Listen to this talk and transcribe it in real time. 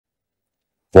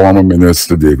Former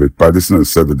Minister David Patterson has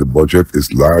said that the budget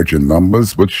is large in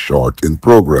numbers but short in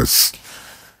progress.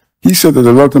 He said that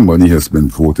a lot of money has been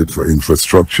voted for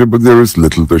infrastructure, but there is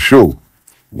little to show.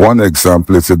 One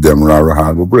example is the Demerara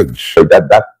Harbour Bridge.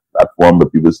 That platform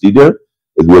that people see there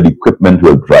is where the equipment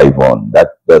will drive on.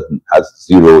 That has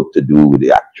zero to do with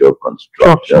the actual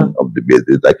construction of the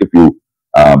business. Like if you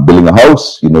building a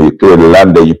house, you clear the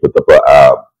land, there you put up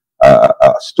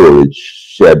a storage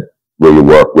shed where you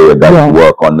work, where you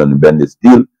work on and bend the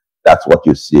steel. That's what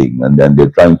you're seeing, and then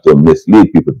they're trying to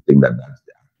mislead people to think that that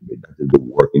is the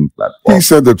working platform. He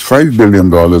said that $5 billion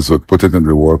would put it in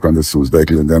the work on the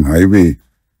Suez-Clinton Highway,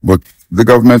 but the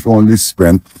government only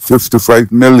spent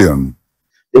 $55 million.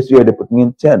 This year they're putting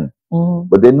in 10,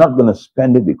 but they're not going to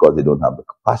spend it because they don't have the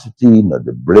capacity, nor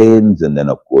the brains, and then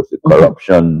of course the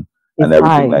corruption and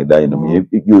everything like that.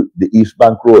 The East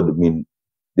Bank Road,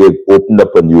 they've opened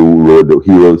up a new road, the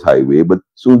Heroes Highway, but as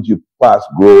soon as you pass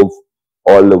Grove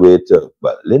all the way to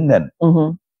Linden,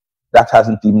 that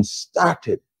hasn't even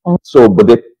started. So, but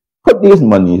they put these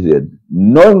monies in,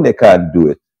 knowing they can't do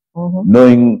it,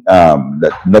 knowing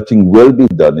that nothing will be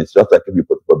done. It's just like if you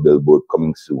put up a billboard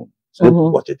coming soon.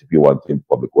 So budget, if you want in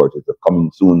public works, it's a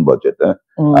coming soon budget.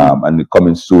 And the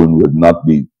coming soon will not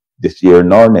be this year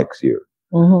nor next year.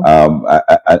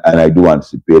 And I do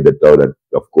anticipate that now that,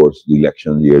 of course, the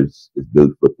election year is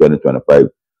built for 2025,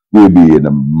 we'll be in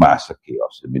a massive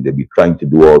chaos. I mean, they'll be trying to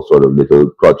do all sort of little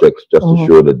projects just to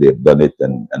show that they've done it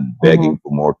and begging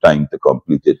for more time to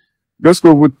complete it. Just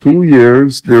over 2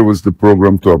 years, there was the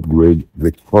program to upgrade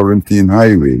the Quarantine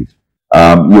Highway.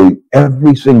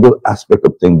 Every single aspect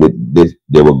of thing that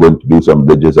they were going to do some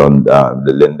bridges on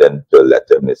the Linden to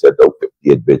Lethem. They said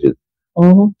 58 bridges.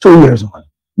 2 years on,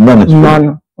 none is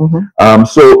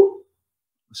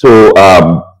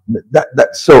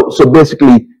so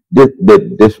basically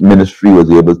this ministry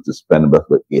was able to spend about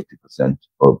 80%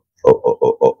 of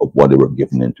what they were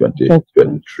given in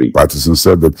 2023. Patterson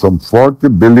said that some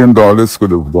 $40 billion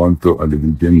could have gone to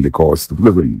alleviating the cost of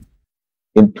living.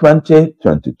 In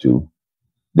 2022,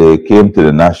 they came to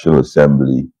the National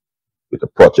Assembly with a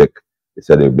project. They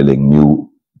said they were building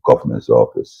new government's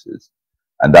offices.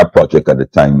 And that project at the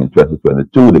time in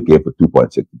 2022, they came for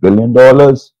 $2.6 billion.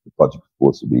 The project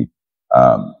was supposed to be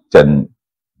 $10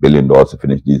 billion to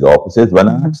finish these offices. When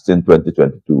I asked in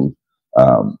 2022,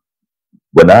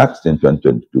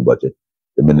 budget,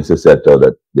 the minister said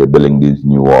that they're building these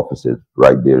new offices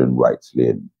right there in Wrights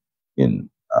Lane in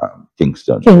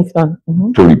Kingston. To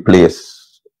replace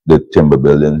the timber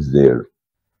buildings there.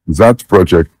 That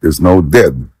project is now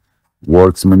dead.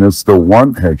 Works Minister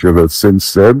Juan Hedger has since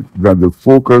said that the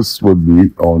focus would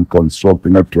be on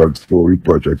constructing a 12-story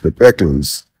project at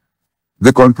Eccles.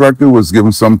 The contractor was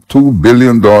given some $2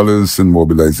 billion in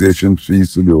mobilization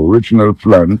fees to the original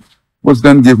plan, was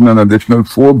then given an additional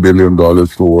 $4 billion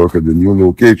for work at the new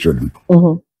location.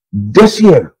 This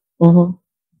year,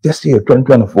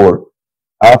 2024,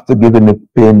 after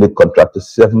paying the contractor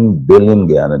 $7 billion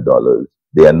Guyana dollars,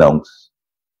 they announced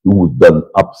who's done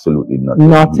absolutely nothing.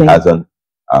 He hasn't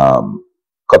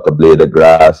cut a blade of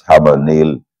grass, hammer,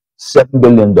 nail. $7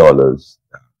 billion,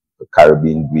 the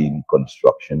Caribbean Green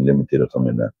Construction Limited or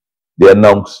something like that. They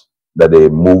announced that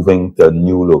they're moving to a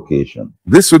new location.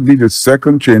 This would be the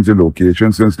second change in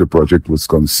location since the project was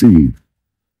conceived.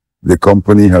 The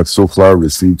company has so far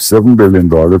received $7 billion,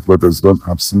 but has done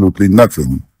absolutely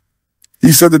nothing.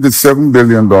 He said that the $7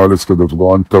 billion could have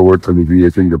gone toward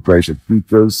alleviating the price of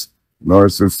teachers,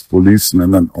 nurses,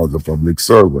 policemen, and other public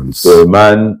servants. So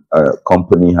a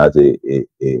company has a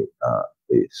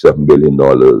 $7 billion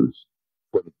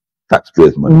for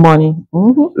taxpayers' money.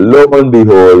 Lo and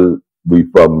behold, we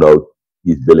found out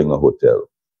he's building a hotel.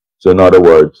 So in other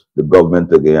words, the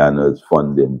government of Guyana is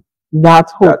funding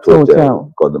that hotel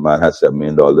because the man has $7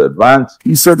 million advance.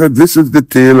 He said that this is the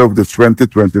tale of the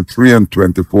 2023 and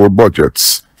 24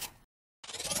 budgets.